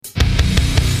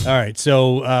All right.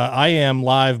 So I am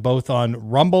live both on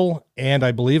Rumble and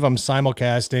I believe I'm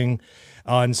simulcasting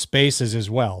on Spaces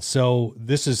as well. So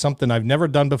this is something I've never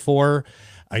done before.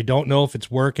 I don't know if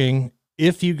it's working.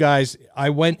 If you guys,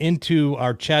 I went into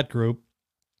our chat group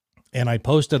and I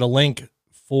posted a link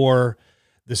for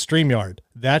the StreamYard.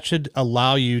 That should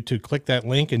allow you to click that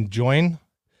link and join.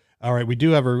 All right. We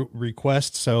do have a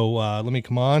request. So let me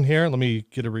come on here. Let me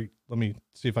let me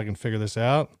see if I can figure this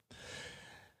out.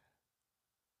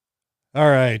 All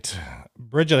right,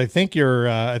 Bridget, I think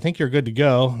you're good to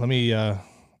go. Let me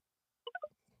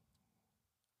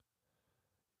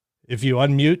if you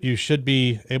unmute, you should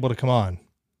be able to come on.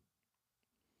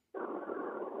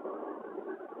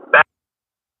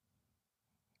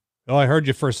 Oh, I heard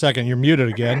you for a second. You're muted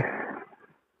again. Can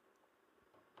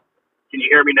you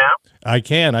hear me now? I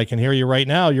can hear you right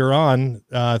now. You're on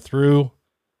through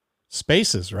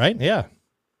Spaces, right? Yeah.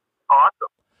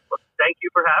 Awesome. Well, thank you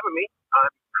for having me. I'm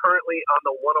currently on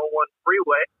the 101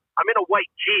 freeway. I'm in a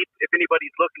white Jeep, if anybody's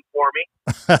looking for me.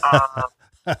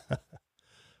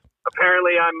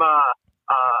 Apparently, I'm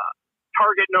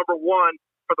target number one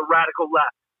for the radical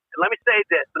left. And let me say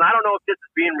this, and I don't know if this is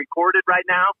being recorded right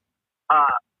now,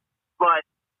 but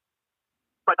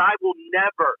I will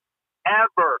never,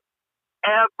 ever,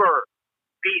 ever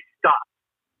be stopped.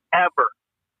 Ever.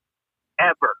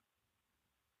 Ever.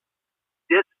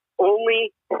 This only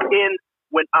ends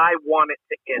when I want it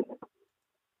to end.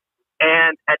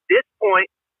 And at this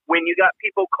point, when you got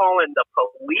people calling the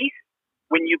police,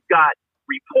 when you've got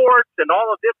reports and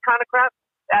all of this kind of crap,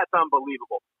 that's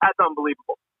unbelievable. That's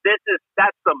unbelievable.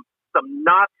 That's some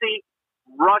Nazi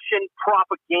Russian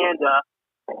propaganda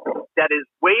that is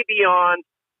way beyond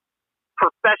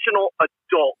professional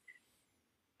adults.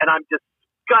 And I'm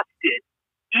disgusted,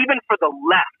 even for the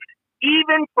left.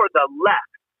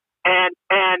 And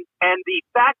the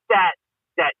fact that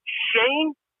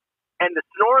Shane and the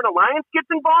Sonoran Alliance gets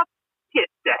involved, get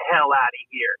the hell out of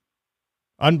here.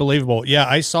 Unbelievable. Yeah,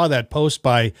 I saw that post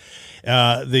by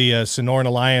the Sonoran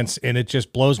Alliance, and it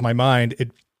just blows my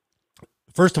mind.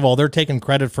 First of all, they're taking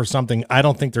credit for something I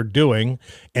don't think they're doing,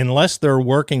 unless they're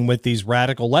working with these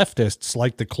radical leftists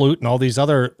like the Clute and all these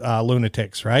other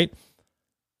lunatics, right?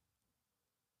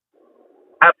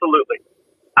 Absolutely.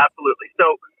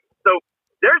 So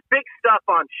there's big stuff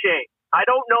on Shane. I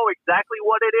don't know exactly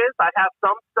what it is. I have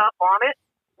some stuff on it,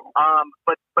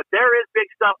 but there is big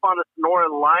stuff on the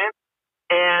Sonoran Alliance,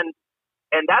 and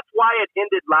that's why it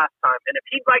ended last time. And if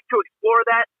he'd like to explore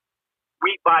that,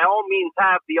 we by all means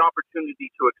have the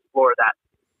opportunity to explore that.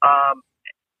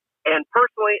 And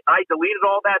personally, I deleted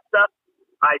all that stuff.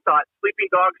 I thought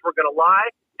sleeping dogs were going to lie,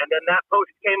 and then that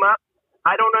post came up.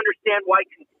 I don't understand why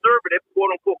conservatives, quote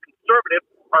unquote conservatives,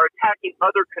 are attacking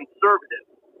other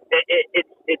conservatives.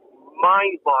 It's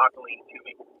mind-boggling to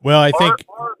me. Well, I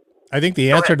think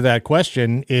the answer to that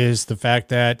question is the fact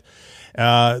that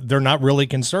they're not really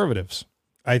conservatives.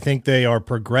 I think they are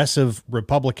progressive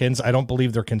Republicans. I don't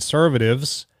believe they're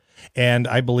conservatives, and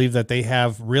I believe that they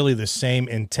have really the same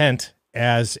intent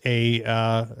as a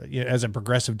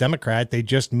progressive Democrat. They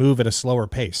just move at a slower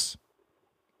pace.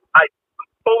 I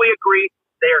fully agree.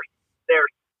 They're 6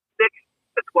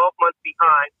 to 12 months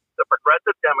behind the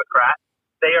progressive Democrat.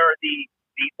 They are the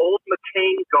old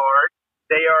McCain guard.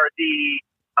 They are the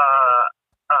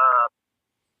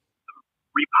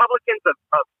Republicans of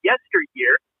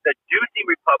yesteryear, the juicy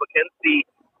Republicans, the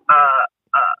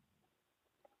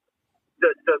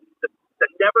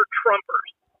never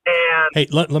Trumpers. And hey,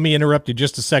 let me interrupt you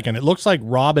just a second. It looks like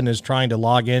Robin is trying to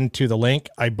log into the link.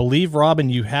 I believe, Robin,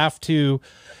 you have to.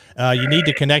 You need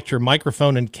to connect your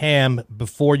microphone and cam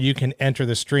before you can enter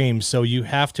the stream. So you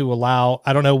have to allow,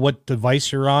 I don't know what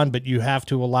device you're on, but you have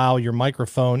to allow your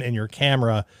microphone and your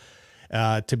camera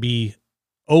to be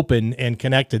open and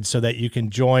connected so that you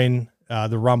can join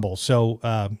the Rumble. So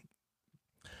I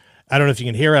don't know if you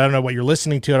can hear it. I don't know what you're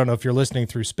listening to. I don't know if you're listening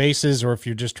through Spaces or if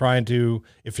you're just trying to,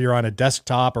 if you're on a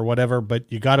desktop or whatever,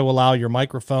 but you got to allow your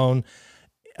microphone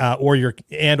or your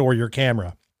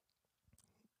camera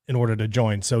in order to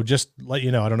join. So just let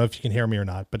you know, I don't know if you can hear me or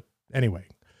not, but anyway.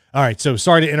 All right. So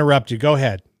sorry to interrupt you. Go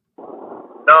ahead.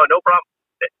 No problem.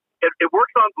 It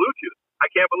works on Bluetooth.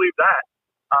 I can't believe that.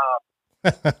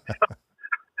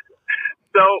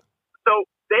 So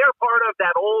they are part of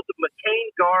that old McCain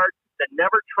guard, the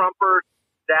never Trumpers,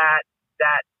 that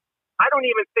I don't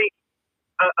even think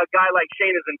a guy like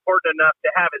Shane is important enough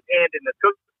to have his hand in the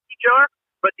cookie jar,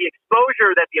 but the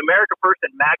exposure that the America First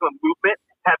and MAGA movement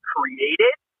have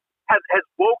created has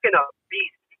woken a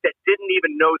beast that didn't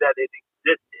even know that it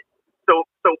existed. So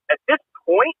at this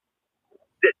point,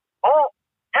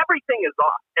 everything is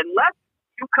off. Unless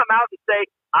you come out and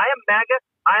say, I am MAGA,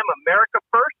 I am America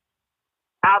first,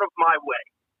 out of my way.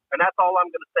 And that's all I'm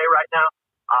going to say right now.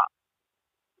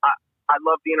 I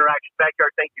love the interaction.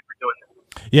 Backyard, thank you for doing this.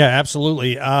 Yeah,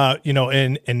 absolutely.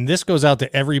 And this goes out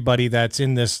to everybody that's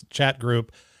in this chat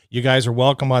group. You guys are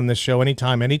welcome on this show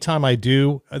anytime. Anytime I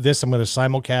do this, I'm going to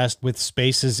simulcast with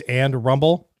Spaces and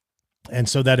Rumble. And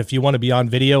so that if you want to be on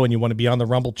video and you want to be on the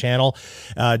Rumble channel,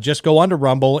 just go onto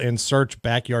Rumble and search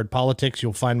Backyard Politics.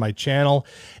 You'll find my channel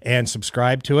and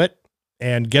subscribe to it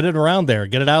and get it around there,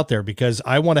 get it out there, because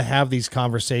I want to have these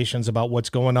conversations about what's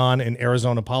going on in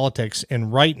Arizona politics.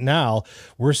 And right now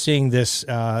we're seeing this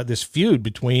feud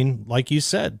between, like you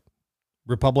said,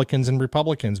 Republicans and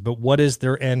Republicans. But what is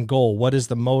their end goal? What is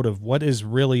the motive? What is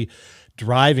really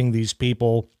driving these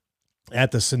people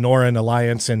at the Sonoran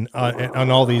Alliance and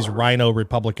all these Rhino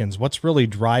Republicans? What's really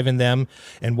driving them,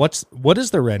 and what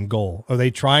is their end goal? Are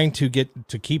they trying to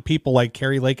keep people like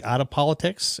Kari Lake out of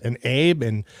politics, and Abe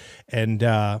and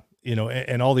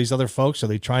all these other folks? Are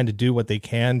they trying to do what they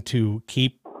can to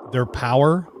keep their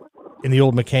power in the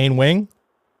old McCain wing?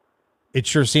 It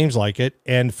sure seems like it.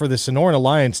 And for the Sonoran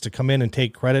Alliance to come in and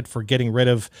take credit for getting rid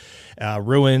of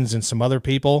Ruins and some other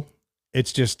people,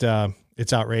 it's just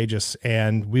it's outrageous,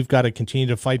 and we've got to continue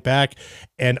to fight back.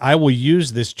 And I will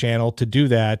use this channel to do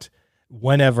that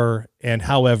whenever and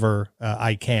however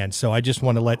I can. So I just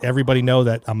want to let everybody know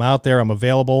that I'm out there, I'm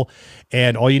available,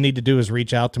 and all you need to do is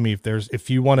reach out to me if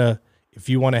you want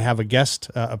to have a guest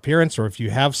appearance, or if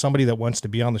you have somebody that wants to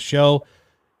be on the show.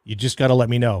 You just got to let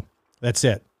me know. That's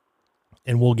it,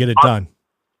 and we'll get it done.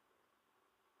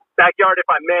 Backyard, if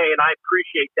I may, and I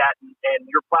appreciate that, and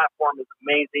your platform is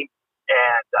amazing.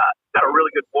 And got a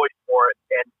really good voice for it,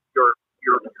 and you're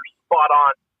spot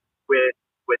on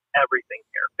with everything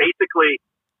here. Basically,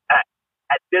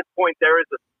 at this point, there is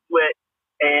a split,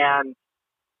 and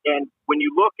when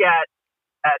you look at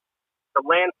the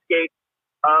landscape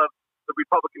of the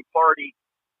Republican Party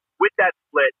with that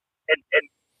split, and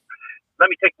let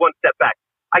me take one step back.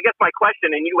 I guess my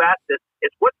question, and you asked this,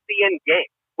 is what's the end game?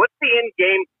 What's the end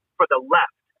game for the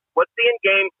left? What's the end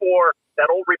game for that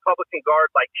old Republican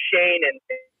guard like Shane and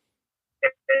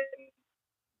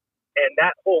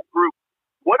that whole group?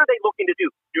 What are they looking to do?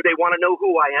 Do they want to know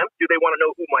who I am? Do they want to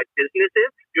know who my business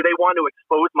is? Do they want to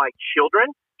expose my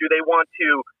children? Do they want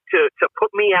to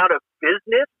put me out of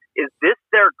business? Is this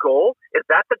their goal? Is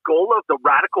that the goal of the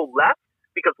radical left?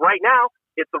 Because right now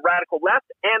it's the radical left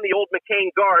and the old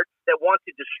McCain guard that want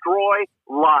to destroy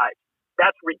lives.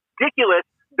 That's ridiculous.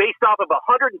 Based off of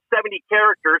 170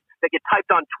 characters that get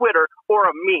typed on Twitter or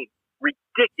a meme.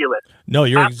 Ridiculous. No,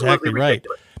 you're Absolutely exactly right.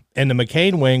 ridiculous. And the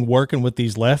McCain wing working with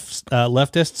these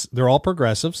leftists, they're all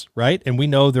progressives, right? And we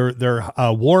know they're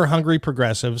war-hungry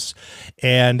progressives,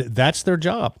 and that's their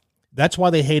job. That's why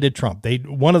they hated Trump.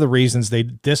 One of the reasons they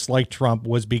disliked Trump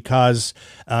was because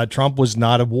Trump was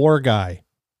not a war guy.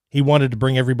 He wanted to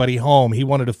bring everybody home. He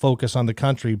wanted to focus on the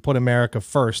country, put America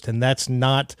first. And that's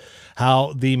not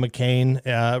how the McCain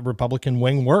Republican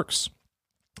wing works.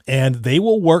 And they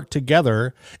will work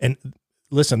together. And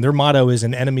listen, their motto is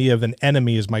an enemy of an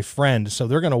enemy is my friend. So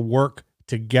they're going to work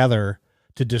together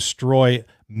to destroy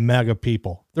MAGA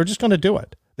people. They're just going to do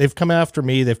it. They've come after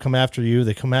me. They've come after you.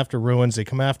 They come after Ruins. They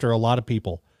come after a lot of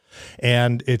people.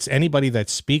 And it's anybody that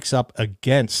speaks up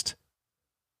against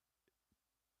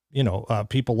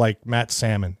people like Matt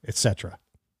Salmon, etc.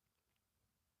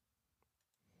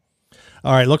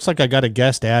 All right, looks like I got a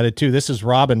guest added too. This is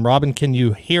Robin. Robin, can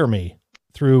you hear me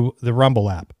through the Rumble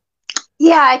app?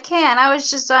 Yeah, I can. I was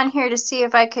just on here to see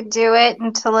if I could do it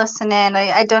and to listen in.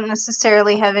 I don't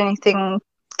necessarily have anything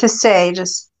to say,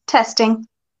 just testing.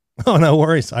 Oh, no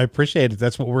worries. I appreciate it.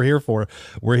 That's what we're here for.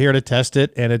 We're here to test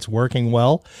it, and it's working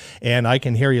well, and I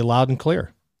can hear you loud and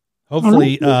clear.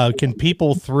 Hopefully, can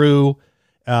people through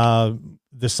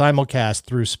the simulcast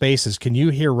through Spaces, can you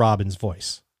hear Robin's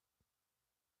voice?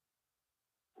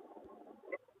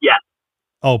 Yes.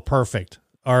 Oh, perfect.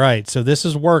 All right. So this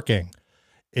is working.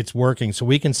 It's working. So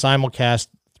we can simulcast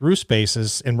through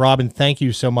Spaces. And Robin, thank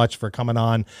you so much for coming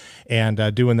on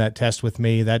and doing that test with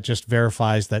me. That just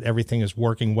verifies that everything is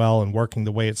working well and working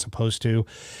the way it's supposed to.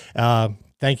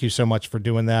 Thank you so much for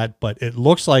doing that. But it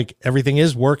looks like everything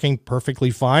is working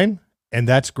perfectly fine. And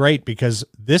that's great, because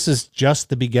this is just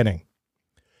the beginning.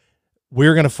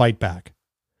 We're going to fight back.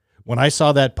 When I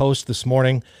saw that post this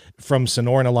morning from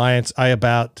Sonoran Alliance, I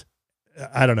about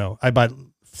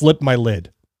flipped my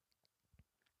lid.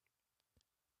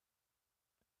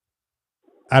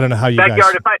 I don't know how you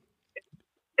Backyard, guys...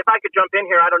 if I could jump in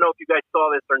here, I don't know if you guys saw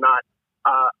this or not,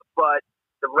 but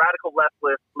the radical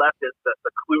leftist,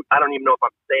 the Clute, I don't even know if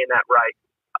I'm saying that right,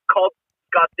 called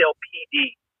Scottsdale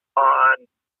PD on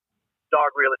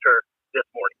Dog Realtor this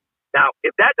morning. Now,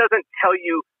 if that doesn't tell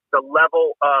you the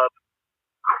level of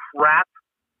crap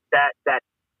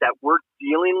that we're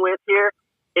dealing with here,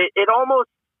 it almost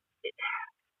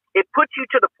it puts you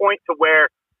to the point to where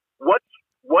what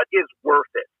is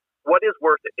worth it? What is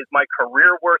worth it? Is my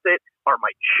career worth it? Are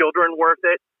my children worth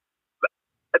it?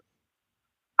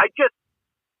 I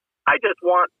just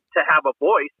want to have a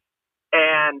voice,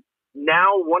 and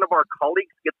now one of our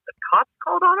colleagues gets the cops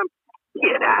called on him.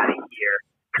 Get out of here!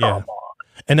 Come on.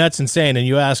 And that's insane. And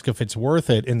you ask if it's worth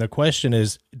it, and the question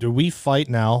is, do we fight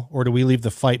now, or do we leave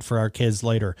the fight for our kids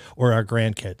later or our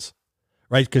grandkids?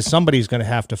 Right? Because somebody's going to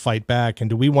have to fight back. And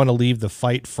do we want to leave the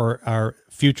fight for our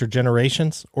future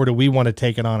generations, or do we want to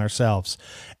take it on ourselves?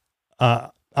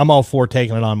 I'm all for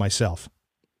taking it on myself.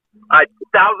 1,000%.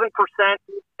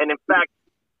 And in fact,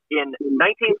 in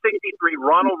 1963,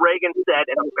 Ronald Reagan said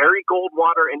in a Barry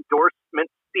Goldwater endorsement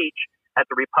speech at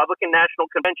the Republican National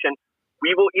Convention,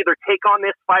 "We will either take on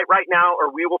this fight right now,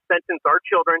 or we will sentence our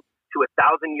children to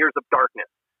 1,000 years of darkness."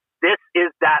 This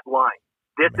is that line.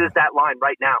 This is that line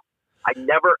right now. I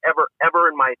never, ever, ever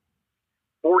in my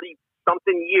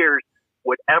 40-something years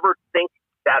would ever think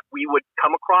that we would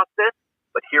come across this,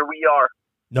 but here we are.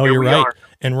 No, you're right.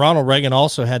 And Ronald Reagan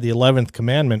also had the 11th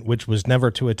commandment, which was never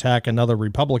to attack another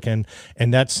Republican.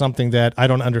 And that's something that I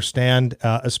don't understand,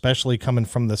 especially coming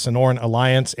from the Sonoran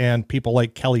Alliance and people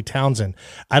like Kelly Townsend.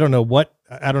 I don't know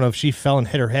if she fell and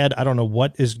hit her head. I don't know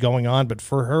what is going on, but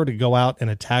for her to go out and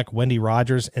attack Wendy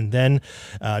Rogers and then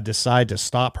decide to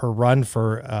stop her run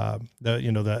for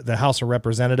the House of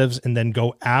Representatives and then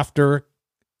go after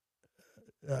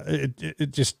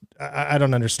it just, I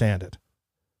don't understand it.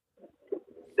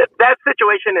 That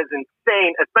situation is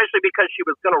insane, especially because she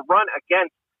was going to run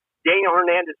against Daniel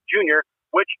Hernandez Jr.,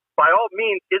 which by all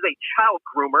means is a child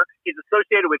groomer. He's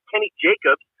associated with Kenny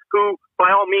Jacobs, who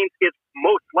by all means is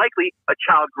most likely a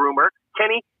child groomer.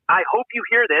 Kenny, I hope you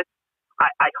hear this.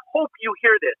 I hope you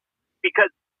hear this because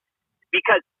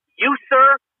you,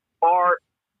 sir, are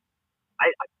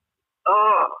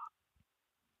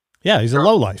yeah, he's a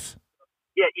lowlife.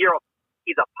 Yeah,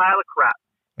 he's a pile of crap.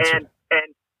 And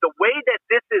the way that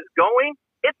this is going,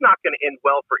 it's not going to end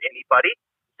well for anybody.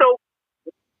 So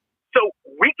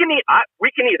we can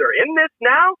either end this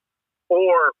now,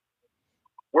 or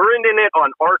we're ending it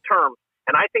on our terms.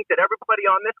 And I think that everybody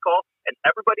on this call and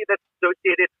everybody that's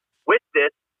associated with this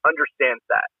understands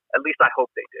that. At least I hope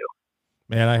they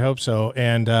do. Man, I hope so.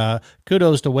 And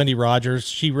kudos to Wendy Rogers.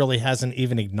 She really hasn't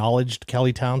even acknowledged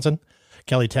Kelly Townsend.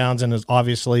 Kelly Townsend is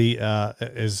obviously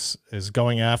is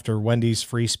going after Wendy's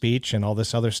free speech and all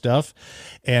this other stuff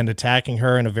and attacking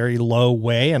her in a very low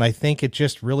way. And I think it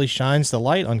just really shines the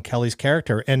light on Kelly's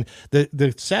character. And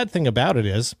the sad thing about it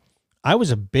is I was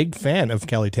a big fan of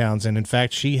Kelly Townsend. In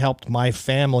fact, she helped my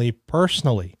family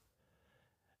personally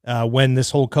when this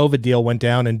whole COVID deal went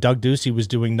down and Doug Ducey was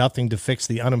doing nothing to fix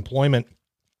the unemployment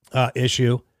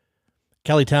issue.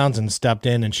 Kelly Townsend stepped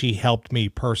in and she helped me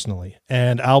personally,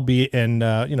 and I'll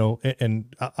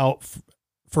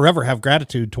forever have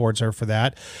gratitude towards her for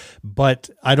that.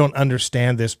 But I don't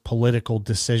understand this political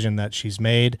decision that she's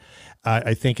made.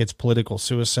 I think it's political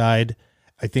suicide.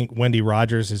 I think Wendy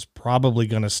Rogers is probably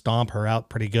going to stomp her out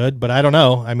pretty good, but I don't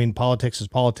know. I mean, politics is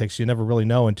politics. You never really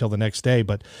know until the next day,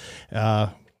 but,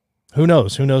 who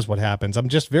knows? Who knows what happens? I'm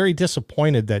just very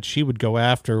disappointed that she would go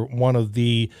after one of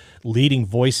the leading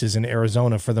voices in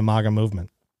Arizona for the MAGA movement.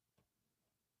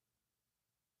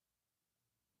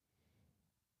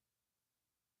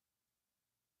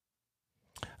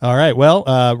 All right. Well,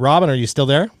 Robin, are you still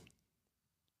there?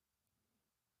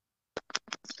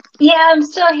 Yeah, I'm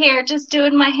still here, just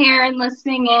doing my hair and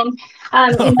listening in.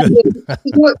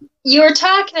 You were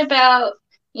talking about,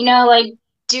 like,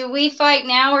 do we fight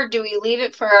now or do we leave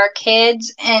it for our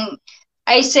kids? And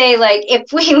I say, like,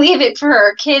 if we leave it for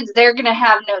our kids, they're going to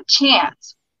have no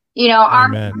chance.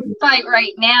 Our fight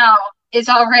right now is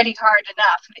already hard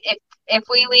enough. If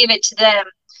we leave it to them,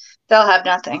 they'll have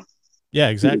nothing. Yeah,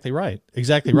 exactly right.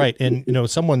 Exactly right. And,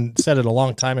 someone said it a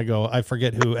long time ago. I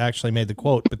forget who actually made the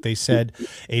quote, but they said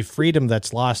a freedom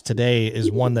that's lost today is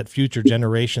one that future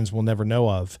generations will never know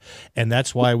of. And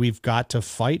that's why we've got to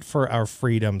fight for our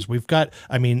freedoms. We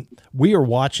are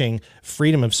watching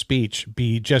freedom of speech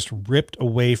be just ripped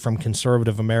away from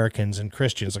conservative Americans and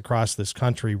Christians across this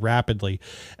country rapidly.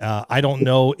 I don't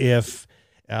know if,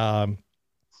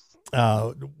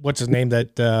 what's his name,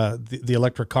 that the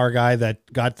electric car guy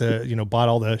that got bought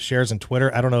all the shares in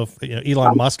Twitter. I don't know if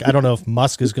Elon Musk, I don't know if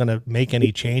Musk is going to make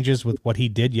any changes with what he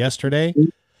did yesterday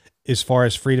as far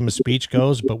as freedom of speech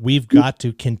goes, but we've got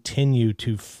to continue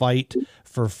to fight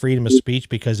for freedom of speech,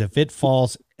 because if it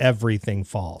falls, everything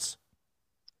falls.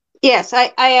 Yes,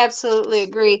 I absolutely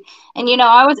agree. And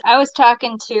I was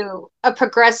talking to a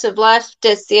progressive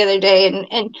leftist the other day,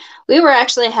 and we were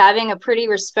actually having a pretty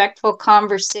respectful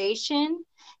conversation.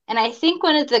 And I think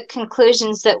one of the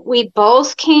conclusions that we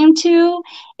both came to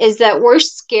is that we're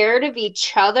scared of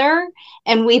each other,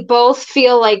 and we both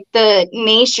feel like the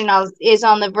nation is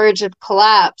on the verge of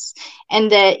collapse,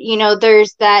 and that,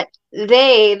 there's that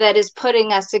they that is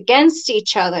putting us against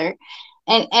each other.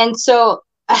 And so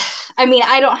I mean,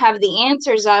 I don't have the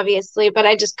answers, obviously, but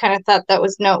I just kind of thought that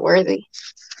was noteworthy.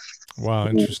 Wow,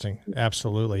 interesting.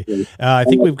 Absolutely. I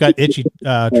think we've got Itchy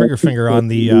Trigger Finger on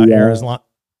the air as long.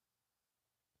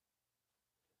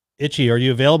 Itchy, are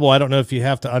you available? I don't know if you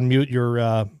have to unmute your.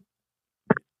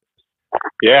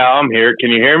 Yeah, I'm here. Can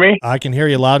you hear me? I can hear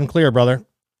you loud and clear, brother.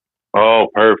 Oh,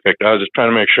 perfect. I was just trying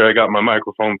to make sure I got my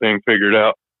microphone thing figured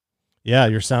out. Yeah,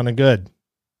 you're sounding good.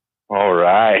 All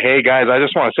right. Hey, guys, I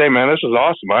just want to say, man, this is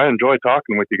awesome. I enjoy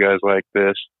talking with you guys like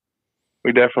this.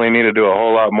 We definitely need to do a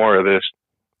whole lot more of this.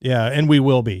 Yeah, and we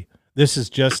will be. This is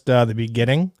just the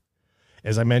beginning.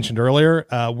 As I mentioned earlier,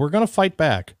 we're going to fight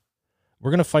back.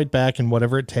 We're going to fight back, and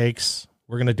whatever it takes,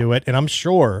 we're going to do it. And I'm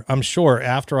sure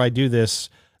after I do this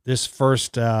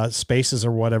first spaces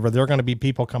or whatever, there are going to be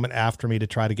people coming after me to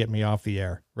try to get me off the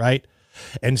air, right?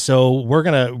 And so we're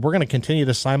gonna continue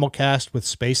to simulcast with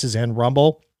Spaces and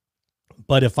Rumble.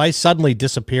 But if I suddenly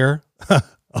disappear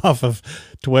off of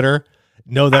Twitter,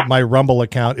 know that my Rumble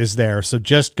account is there. So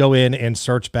just go in and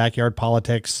search Backyard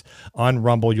Politics on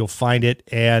Rumble. You'll find it.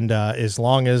 And as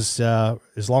long as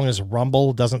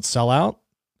Rumble doesn't sell out,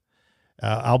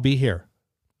 I'll be here.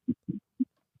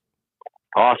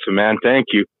 Awesome, man. Thank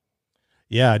you.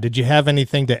 Yeah. Did you have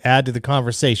anything to add to the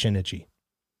conversation, Itchy?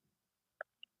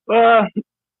 Not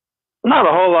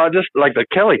a whole lot. Just like the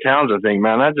Kelly Townsend thing,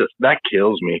 man. That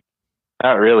kills me.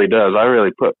 That really does. I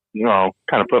really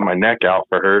kind of put my neck out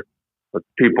for her with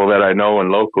people that I know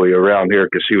and locally around here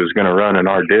because she was going to run in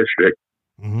our district.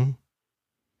 Mm-hmm.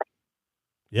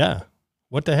 Yeah.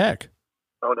 What the heck?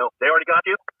 Oh, no. They already got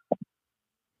you?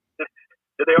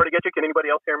 Did they already get you? Can anybody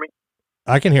else hear me?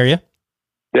 I can hear you.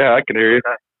 Yeah, I can hear you.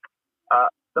 Okay.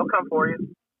 They'll come for you.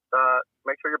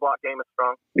 Make sure your block game is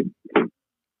strong.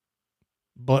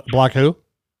 Block who?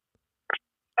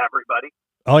 Everybody.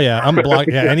 Oh yeah, I'm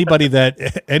blocked. Yeah, anybody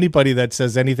that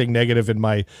says anything negative in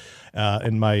my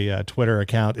Twitter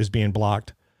account is being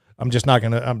blocked. I'm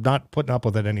not putting up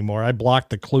with it anymore. I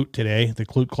blocked the Clute today, the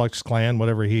Clute Klux Klan,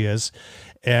 whatever he is.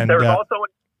 And there's also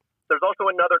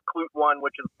another Clute one,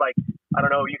 which is like, I don't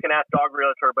know, you can ask Dog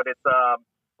Realtor, but it's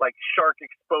like shark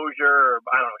exposure, or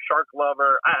I don't know, shark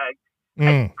lover.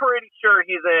 I'm pretty sure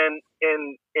he's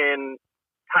in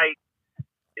tight.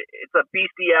 It's a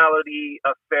bestiality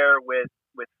affair with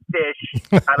fish.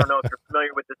 I don't know if you're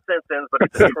familiar with The Simpsons, but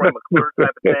it's a Troy McClure type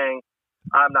of thing.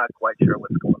 I'm not quite sure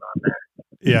what's going on there.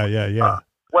 Yeah.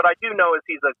 What I do know is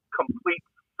he's a complete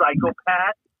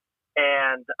psychopath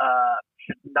and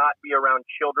should not be around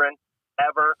children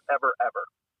ever, ever, ever.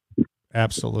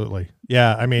 Absolutely.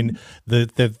 Yeah. I mean, the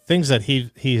things that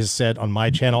he has said on my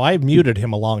channel, I muted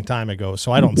him a long time ago,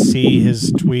 so I don't see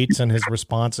his tweets and his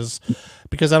responses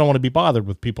because I don't want to be bothered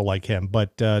with people like him.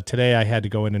 But today I had to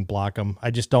go in and block him.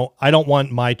 I don't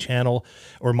want my channel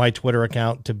or my Twitter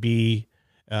account to be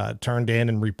turned in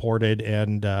and reported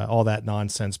and all that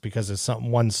nonsense because there's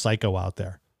one psycho out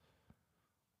there.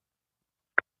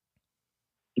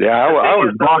 Yeah, I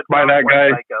was blocked by that guy.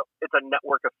 Psycho. It's a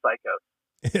network of psychos.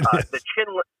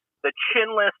 The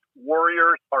chinless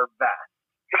warriors are vast,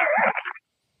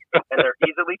 and they're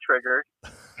easily triggered,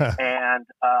 and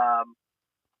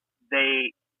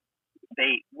they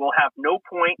will have no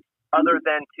point other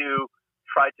than to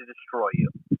try to destroy you.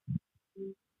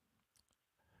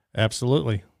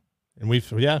 Absolutely. And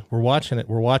we're watching it.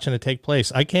 We're watching it take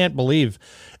place. I can't believe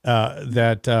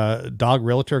that Dog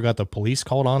Realtor got the police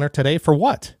called on her today for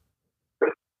what?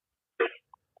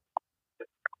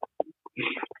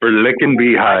 For licking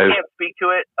beehives. I can't speak to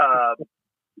it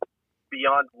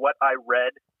beyond what I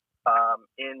read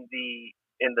in the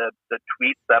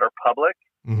tweets that are public.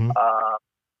 Mm-hmm.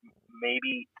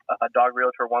 Maybe a Dog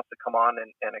Realtor wants to come on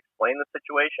and explain the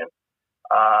situation.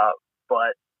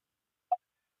 But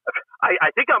I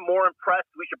think I'm more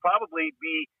impressed. We should probably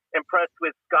be impressed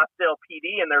with Scottsdale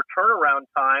PD and their turnaround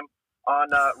time on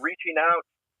reaching out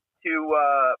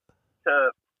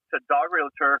to Dog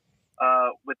Realtor.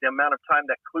 With the amount of time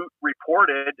that Clute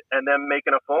reported and then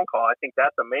making a phone call. I think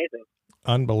that's amazing.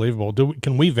 Unbelievable.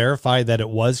 Can we verify that it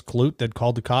was Clute that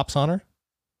called the cops on her?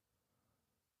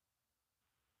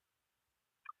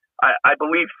 I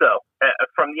believe so.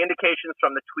 From the indications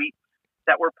from the tweets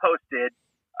that were posted,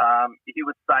 he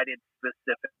was cited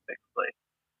specifically.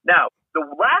 Now, the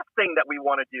last thing that we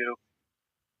want to do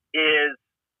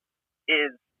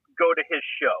is go to his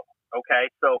show. Okay,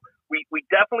 so we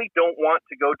definitely don't want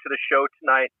to go to the show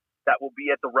tonight. That will be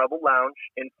at the Rebel Lounge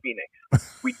in Phoenix.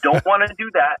 We don't want to do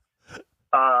that.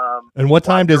 And what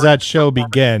time does that show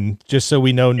begin? Just so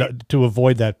we know to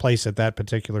avoid that place at that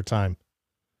particular time.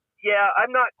 Yeah,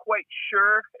 I'm not quite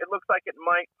sure. It looks like it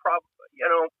might probably,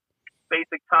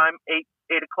 basic time, 8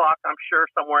 o'clock, I'm sure,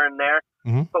 somewhere in there.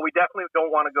 Mm-hmm. But we definitely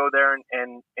don't want to go there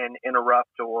and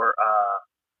interrupt or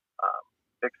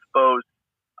expose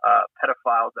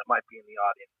pedophiles that might be in the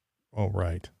audience. Oh,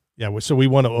 right. Yeah, so we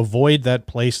want to avoid that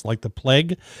place like the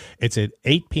plague. It's at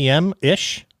 8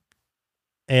 p.m.-ish.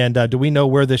 And do we know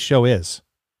where this show is?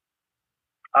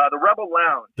 The Rebel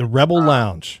Lounge. The Rebel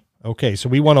Lounge. Okay, so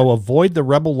we want to avoid the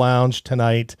Rebel Lounge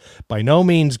tonight. By no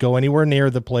means go anywhere near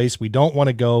the place. We don't want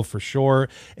to go for sure,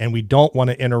 and we don't want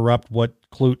to interrupt what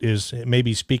Clute is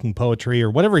maybe speaking poetry or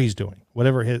whatever he's doing,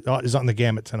 whatever is on the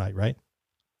gamut tonight, right?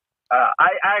 I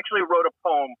actually wrote a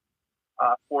poem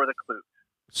for the Clute.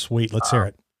 Sweet, let's hear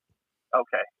it.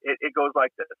 Okay, it goes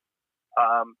like this.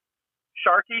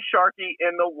 Sharky, sharky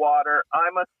in the water,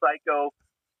 I'm a psycho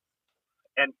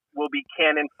and will be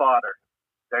cannon fodder.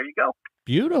 There you go.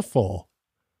 Beautiful.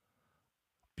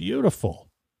 Beautiful.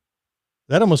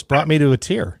 That almost brought me to a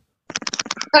tear.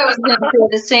 I was going to do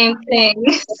the same thing.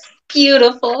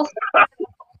 Beautiful.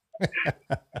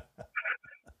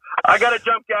 I got to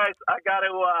jump, guys. I got to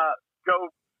go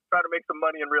try to make some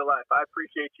money in real life. I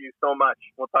appreciate you so much.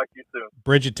 We'll talk to you soon.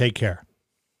 Bridget, take care.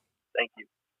 Thank you.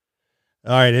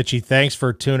 All right, Itchy, thanks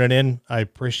for tuning in. I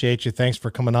appreciate you. Thanks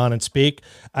for coming on and speak.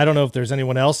 I don't know if there's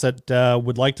anyone else that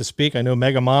would like to speak. I know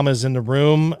Mega Mama's in the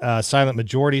room. Silent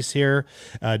Majority's here.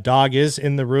 Dog is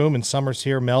in the room, and Summer's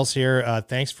here. Mel's here.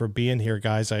 Thanks for being here,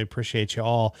 guys. I appreciate you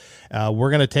all. We're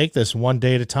going to take this one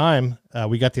day at a time.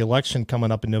 We got the election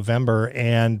coming up in November,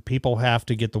 and people have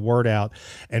to get the word out.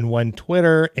 And when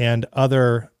Twitter and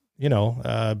other,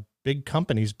 big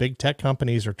companies, big tech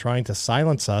companies are trying to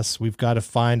silence us, we've got to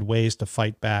find ways to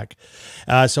fight back.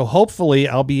 So hopefully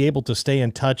I'll be able to stay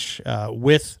in touch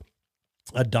with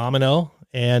a Domino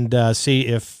and see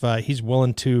if he's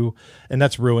willing to, and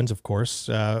that's Ruins, of course,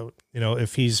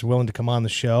 if he's willing to come on the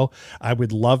show. I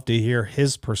would love to hear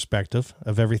his perspective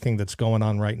of everything that's going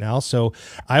on right now. So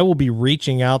I will be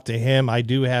reaching out to him. I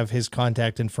do have his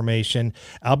contact information.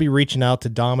 I'll be reaching out to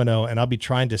Domino, and I'll be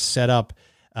trying to set up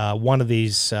one of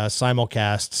these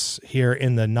simulcasts here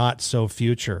in the not so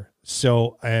future.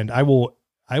 So, and I will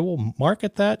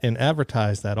market that and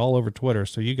advertise that all over Twitter,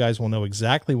 so you guys will know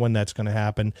exactly when that's going to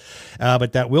happen.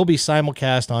 But that will be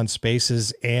simulcast on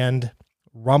Spaces and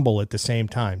Rumble at the same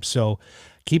time. So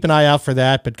keep an eye out for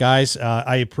that. But guys,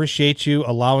 I appreciate you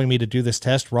allowing me to do this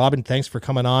test. Robin, thanks for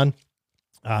coming on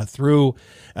through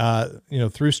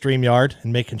StreamYard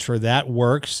and making sure that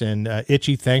works. And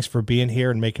Itchy, thanks for being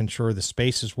here and making sure the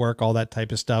spaces work, all that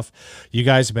type of stuff. You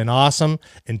guys have been awesome.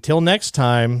 Until next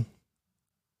time,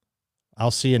 I'll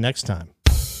see you next time.